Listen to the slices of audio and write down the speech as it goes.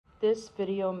This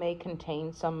video may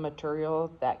contain some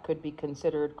material that could be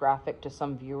considered graphic to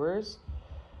some viewers,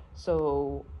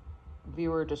 so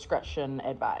viewer discretion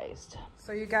advised.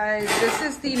 So you guys, this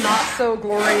is the not so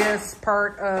glorious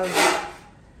part of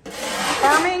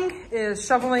farming, is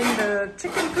shoveling the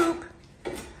chicken poop,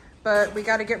 but we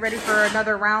got to get ready for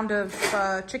another round of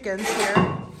chickens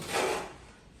here.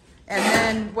 And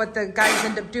then what the guys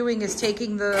end up doing is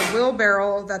taking the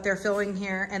wheelbarrow that they're filling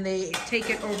here, and they take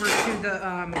it over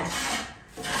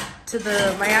to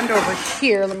the land over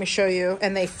here. Let me show you.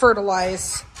 And they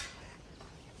fertilize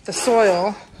the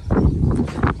soil.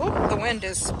 Oh, the wind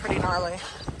is pretty gnarly.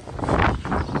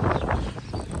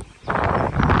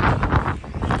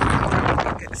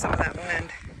 Get some of that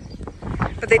wind.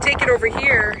 But they take it over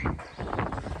here,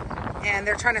 and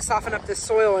they're trying to soften up the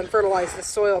soil and fertilize the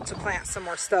soil to plant some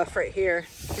more stuff right here.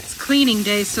 It's cleaning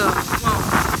day, so, well,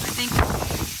 I think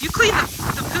you clean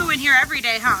the poo in here every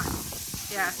day, huh?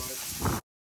 Yeah.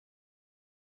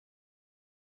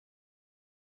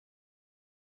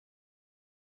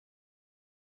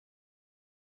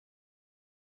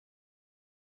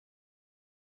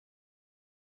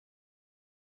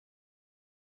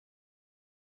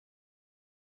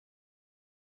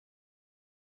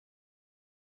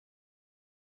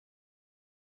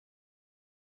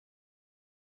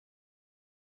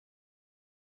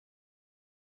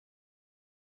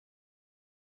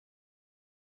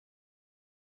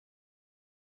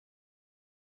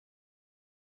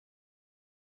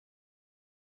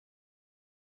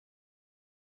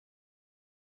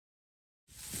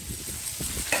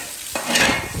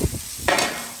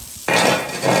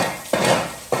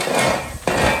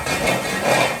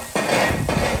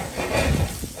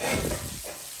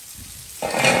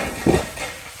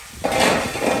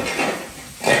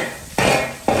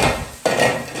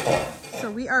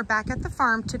 We are back at the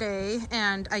farm today,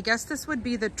 and I guess this would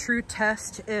be the true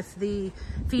test if the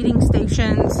feeding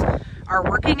stations are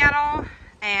working at all,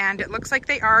 and it looks like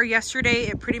they are. Yesterday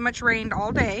it pretty much rained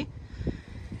all day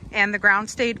and the ground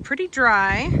stayed pretty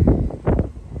dry.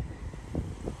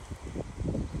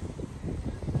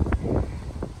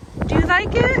 Do you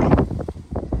like it?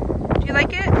 Do you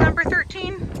like it, number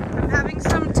 13? I'm having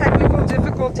some technical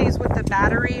difficulties with the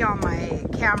battery on my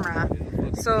camera,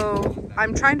 so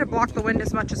I'm trying to block the wind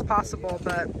as much as possible,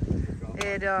 but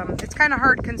it's kind of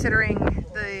hard considering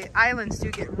the islands do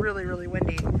get really, really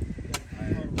windy.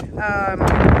 But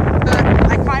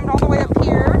I climbed all the way up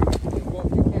here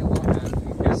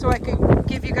so I could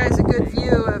give you guys a good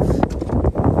view of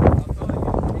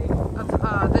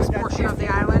this portion of the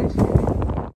island.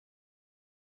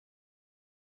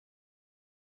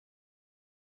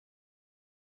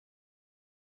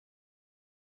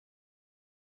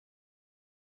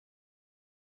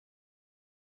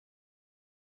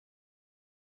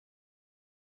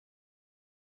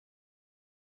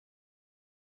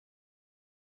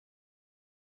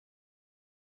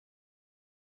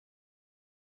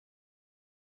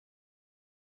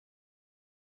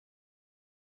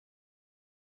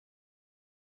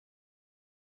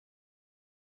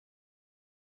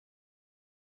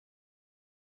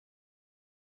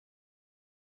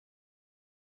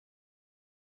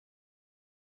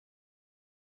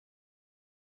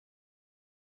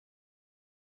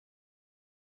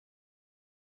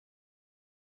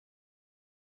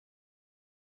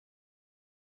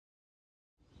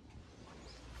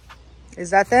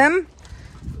 Is that them?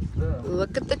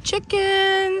 Look at the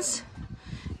chickens.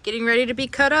 Getting ready to be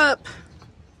cut up.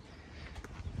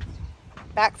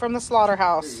 Back from the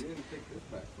slaughterhouse.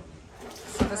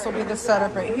 So this will be the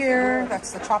setup right here.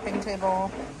 That's the chopping table.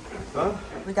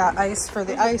 We got ice for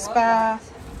the ice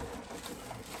bath.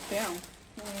 Yeah. Only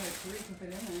like 3 can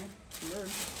fit in there.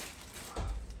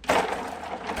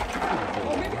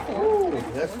 Oh, maybe 4. Ooh,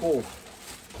 that's cool.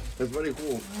 That's very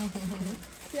cool.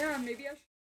 Yeah, maybe I should.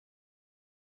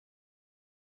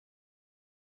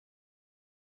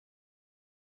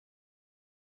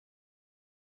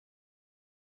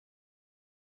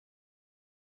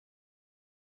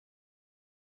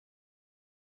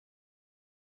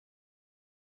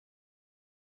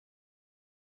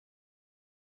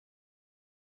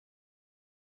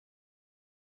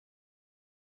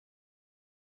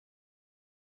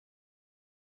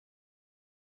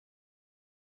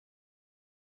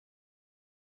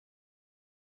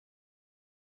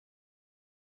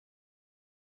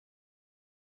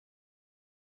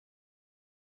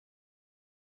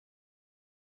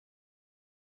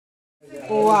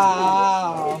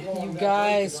 Wow, you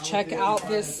guys, check out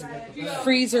this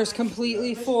freezer's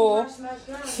completely full.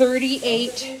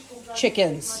 38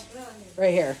 chickens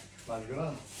right here.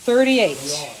 38.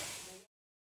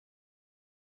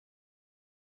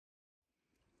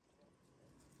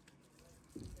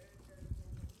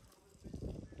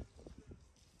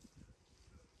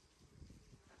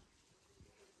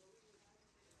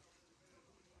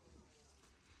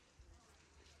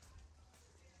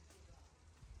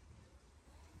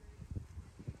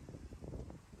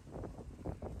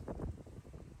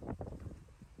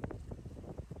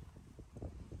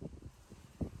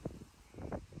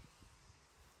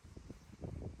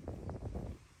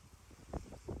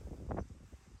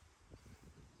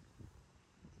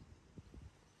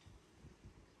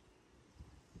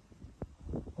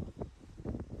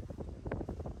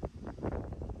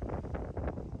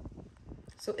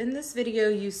 So in this video,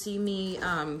 you see me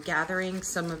gathering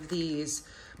some of these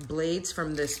blades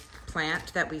from this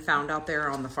plant that we found out there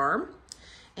on the farm.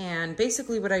 And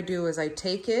basically what I do is I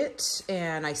take it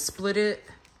and I split it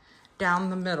down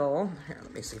the middle. Here,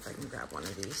 let me see if I can grab one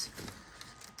of these.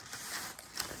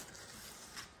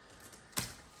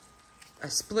 I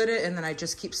split it and then I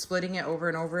just keep splitting it over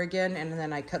and over again, and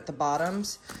then I cut the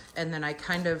bottoms, and then I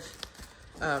kind of,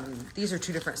 these are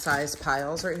two different size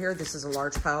piles right here. This is a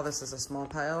large pile, this is a small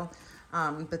pile.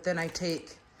 But then I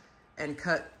take and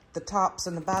cut the tops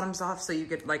and the bottoms off so you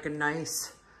get like a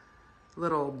nice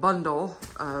little bundle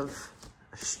of,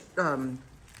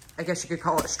 I guess you could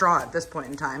call it straw at this point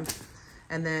in time.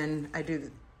 And then I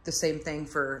do the same thing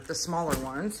for the smaller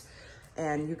ones.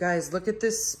 And you guys, look at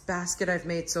this basket I've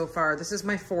made so far. This is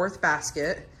my 4th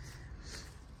basket.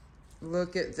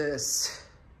 Look at this.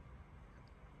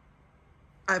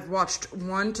 I've watched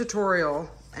one tutorial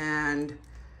and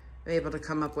been able to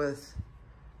come up with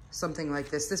something like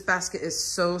this. This basket is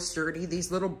so sturdy.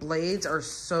 These little blades are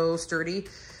so sturdy.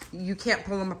 You can't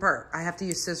pull them apart. I have to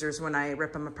use scissors when I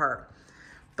rip them apart.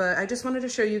 But I just wanted to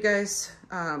show you guys,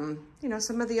 you know,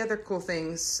 some of the other cool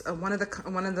things. One of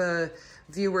the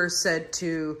viewers said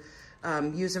to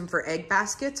use them for egg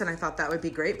baskets, and I thought that would be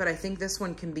great. But I think this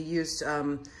one can be used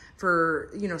for,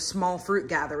 you know, small fruit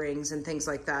gatherings and things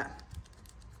like that.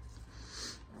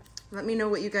 Let me know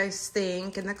what you guys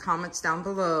think in the comments down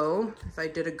below. If I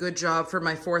did a good job for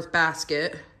my 4th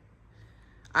basket.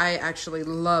 I actually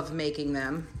love making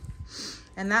them.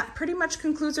 And that pretty much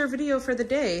concludes our video for the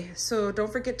day. So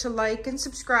don't forget to like and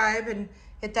subscribe and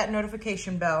hit that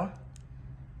notification bell.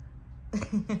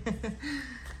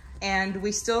 And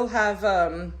we still have,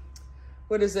 a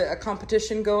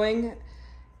competition going.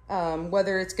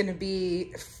 Whether it's gonna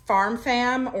be Farm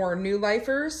Fam or New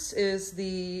Lifers is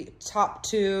the top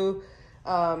 2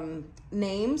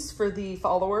 names for the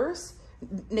followers,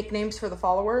 nicknames for the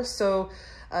followers. So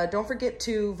don't forget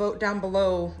to vote down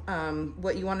below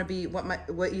what you want to be,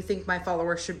 what you think my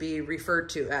followers should be referred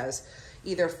to as,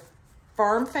 either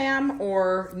Farm Fam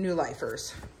or New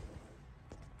Lifers.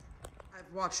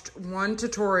 I've watched one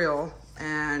tutorial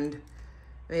and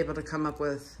been able to come up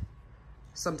with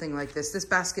something like this. This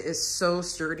basket is so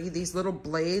sturdy. These little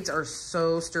blades are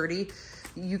so sturdy.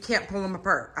 You can't pull them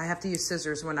apart. I have to use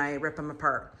scissors when I rip them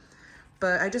apart.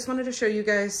 But I just wanted to show you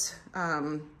guys,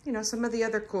 you know, some of the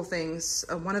other cool things.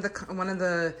 One of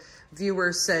the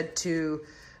viewers said to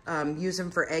use them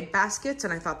for egg baskets,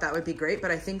 and I thought that would be great.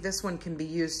 But I think this one can be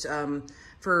used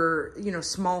for, you know,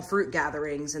 small fruit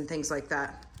gatherings and things like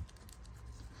that.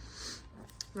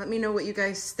 Let me know what you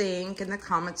guys think in the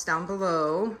comments down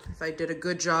below. If I did a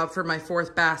good job for my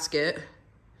 4th basket.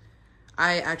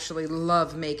 I actually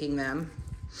love making them.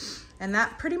 And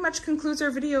that pretty much concludes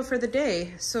our video for the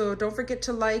day. So don't forget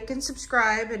to like and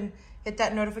subscribe and hit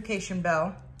that notification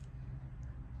bell.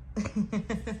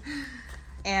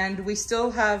 And we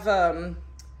still have, a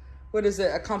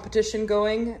competition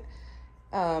going.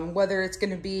 Whether it's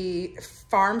gonna be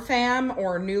Farm Fam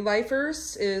or New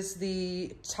Lifers is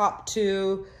the top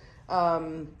 2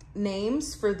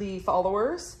 names for the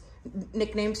followers,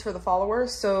 nicknames for the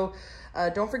followers. So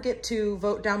don't forget to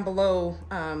vote down below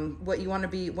what you want to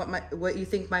be, what you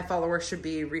think my followers should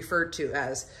be referred to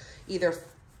as, either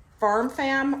Farm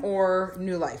Fam or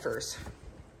New Lifers.